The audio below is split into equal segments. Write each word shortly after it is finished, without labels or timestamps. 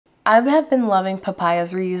I have been loving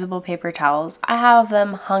Papaya's reusable paper towels. I have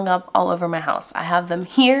them hung up all over my house. I have them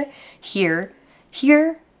here, here,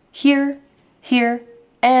 here, here, here,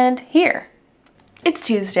 and here. It's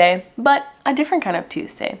Tuesday, but a different kind of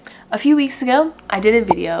Tuesday. A few weeks ago, I did a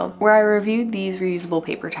video where I reviewed these reusable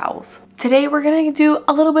paper towels. Today, we're gonna do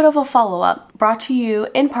a little bit of a follow-up brought to you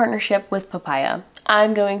in partnership with Papaya.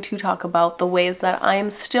 I'm going to talk about the ways that I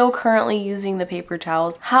am still currently using the paper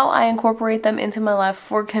towels, how I incorporate them into my life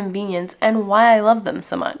for convenience, and why I love them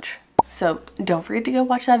so much. So don't forget to go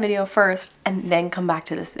watch that video first and then come back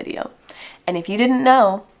to this video. And if you didn't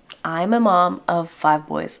know, I'm a mom of 5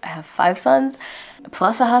 boys. I have 5 sons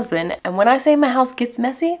plus a husband, and when I say my house gets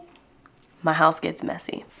messy, my house gets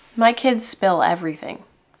messy. My kids spill everything.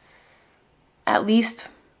 At least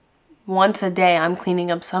once a day, I'm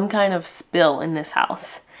cleaning up some kind of spill in this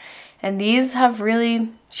house. And these have really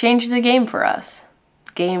changed the game for us.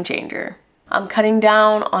 Game changer. I'm cutting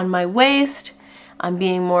down on my waste, I'm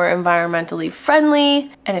being more environmentally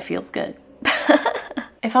friendly, and it feels good.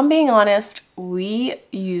 If I'm being honest, we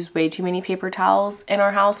use way too many paper towels in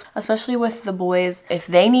our house, especially with the boys. If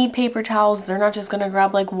they need paper towels, they're not just gonna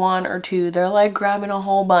grab like 1 or 2, they're like grabbing a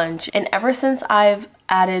whole bunch. And ever since I've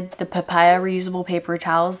added the Papaya reusable paper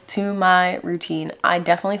towels to my routine, I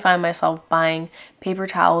definitely find myself buying paper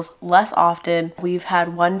towels less often. We've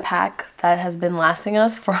had 1 pack that has been lasting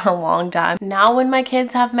us for a long time. Now when my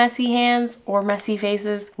kids have messy hands or messy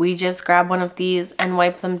faces, we just grab one of these and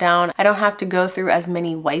wipe them down. I don't have to go through as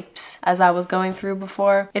many wipes as I was going through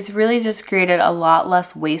before. It's really just created a lot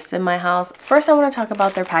less waste in my house. First, I want to talk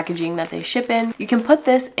about their packaging that they ship in. You can put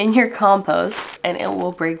this in your compost and it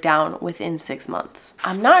will break down within 6 months.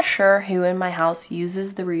 I'm not sure who in my house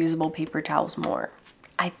uses the reusable paper towels more.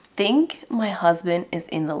 I think my husband is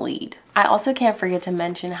in the lead. I also can't forget to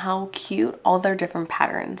mention how cute all their different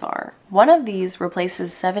patterns are. One of these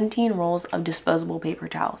replaces 17 rolls of disposable paper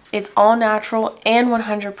towels. It's all natural and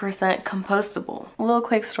 100% compostable. A little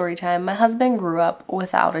quick story time. My husband grew up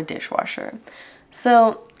without a dishwasher.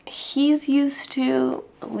 So he's used to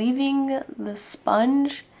leaving the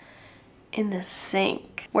sponge in the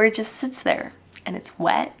sink where it just sits there and it's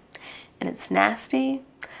wet and it's nasty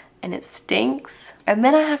and it stinks, and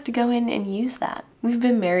then I have to go in and use that. We've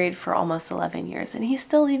been married for almost 11 years and he's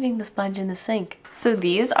still leaving the sponge in the sink. So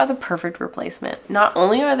these are the perfect replacement. Not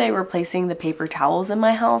only are they replacing the paper towels in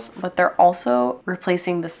my house, but they're also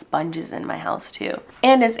replacing the sponges in my house too.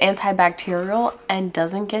 And it's antibacterial and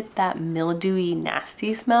doesn't get that mildewy,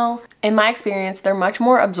 nasty smell. In my experience, they're much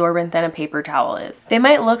more absorbent than a paper towel is. They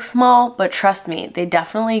might look small, but trust me, they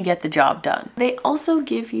definitely get the job done. They also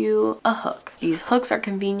give you a hook. These hooks are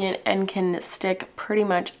convenient and can stick pretty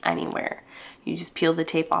much anywhere. You just peel the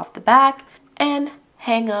tape off the back and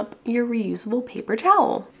hang up your reusable paper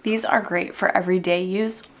towel. These are great for everyday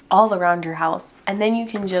use all around your house, and then you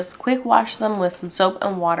can just quick wash them with some soap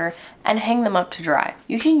and water and hang them up to dry.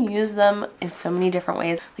 You can use them in so many different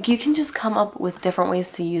ways. Like, you can just come up with different ways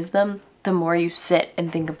to use them the more you sit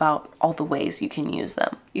and think about all the ways you can use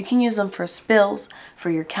them. You can use them for spills,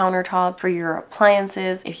 for your countertop, for your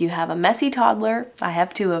appliances. If you have a messy toddler, I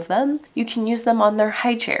have 2 of them, you can use them on their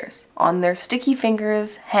high chairs, on their sticky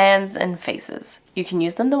fingers, hands, and faces. You can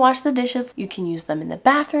use them to wash the dishes. You can use them in the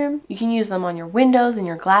bathroom. You can use them on your windows and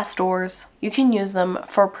your glass doors. You can use them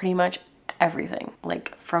for pretty much everything,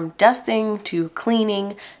 like from dusting to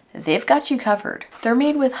cleaning. They've got you covered. They're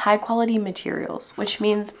made with high quality materials, which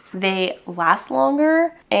means they last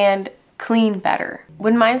longer and clean better.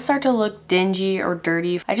 When mine start to look dingy or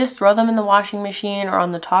dirty, I just throw them in the washing machine or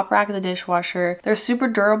on the top rack of the dishwasher. They're super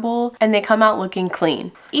durable and they come out looking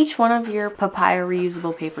clean. Each one of your Papaya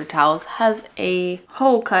reusable paper towels has a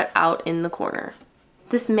hole cut out in the corner.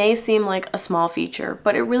 This may seem like a small feature,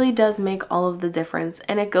 but it really does make all of the difference,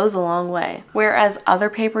 and it goes a long way. Whereas other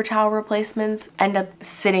paper towel replacements end up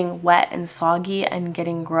sitting wet and soggy and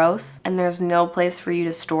getting gross, and there's no place for you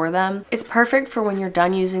to store them, it's perfect for when you're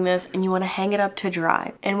done using this and you want to hang it up to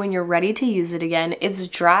dry. And when you're ready to use it again, it's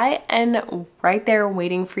dry and right there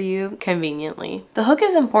waiting for you conveniently. The hook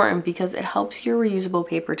is important because it helps your reusable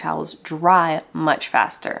paper towels dry much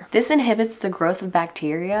faster. This inhibits the growth of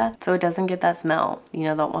bacteria so it doesn't get that smell. You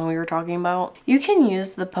know, that one we were talking about? You can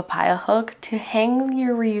use the Papaya hook to hang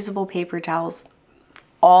your reusable paper towels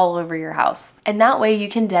all over your house. And that way you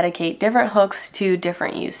can dedicate different hooks to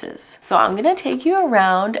different uses. So I'm gonna take you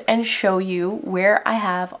around and show you where I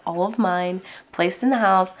have all of mine placed in the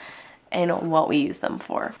house and what we use them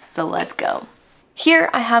for. So let's go. Here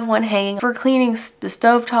I have one hanging for cleaning the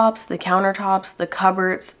stovetops, the countertops, the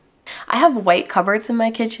cupboards. I have white cupboards in my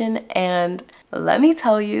kitchen and Let me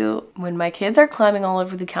tell you, when my kids are climbing all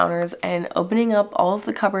over the counters and opening up all of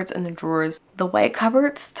the cupboards and the drawers, the white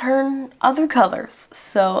cupboards turn other colors.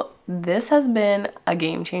 So this has been a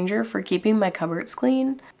game changer for keeping my cupboards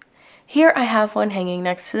clean. Here I have one hanging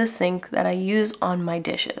next to the sink that I use on my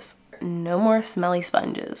dishes. No more smelly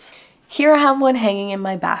sponges. Here I have one hanging in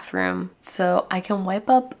my bathroom so I can wipe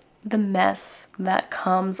up the mess that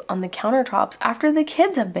comes on the countertops after the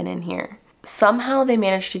kids have been in here. Somehow they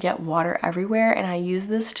managed to get water everywhere, and I use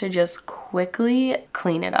this to just quickly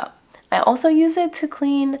clean it up. I also use it to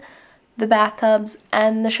clean the bathtubs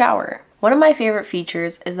and the shower. One of my favorite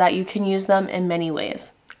features is that you can use them in many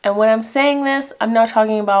ways. And when I'm saying this, I'm not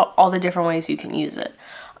talking about all the different ways you can use it.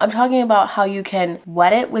 I'm talking about how you can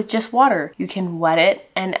wet it with just water. You can wet it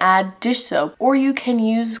and add dish soap, or you can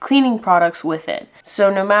use cleaning products with it.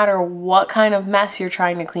 So no matter what kind of mess you're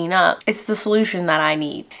trying to clean up, it's the solution that I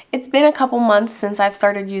need. It's been a couple months since I've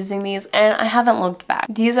started using these and I haven't looked back.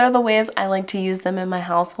 These are the ways I like to use them in my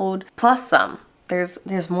household, plus some.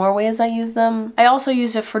 There's more ways I use them. I also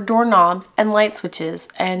use it for doorknobs and light switches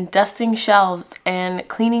and dusting shelves and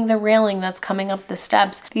cleaning the railing that's coming up the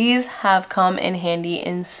steps. These have come in handy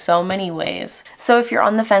in so many ways. So if you're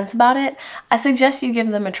on the fence about it, I suggest you give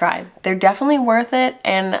them a try. They're definitely worth it,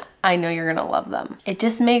 and I know you're gonna love them. It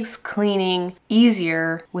just makes cleaning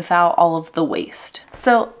easier without all of the waste.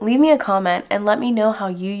 So leave me a comment and let me know how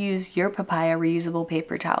you use your Papaya reusable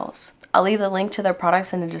paper towels. I'll leave the link to their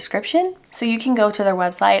products in the description so you can go to their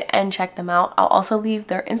website and check them out. I'll also leave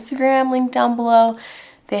their Instagram link down below.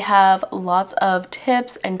 They have lots of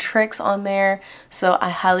tips and tricks on there, so I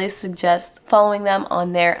highly suggest following them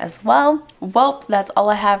on there as well. Well, that's all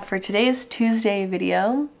I have for today's Tuesday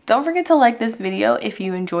video. Don't forget to like this video if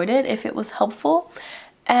you enjoyed it, if it was helpful.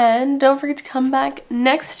 And don't forget to come back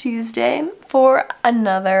next Tuesday for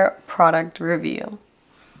another product review.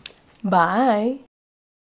 Bye!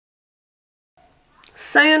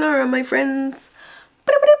 Sayonara, my friends!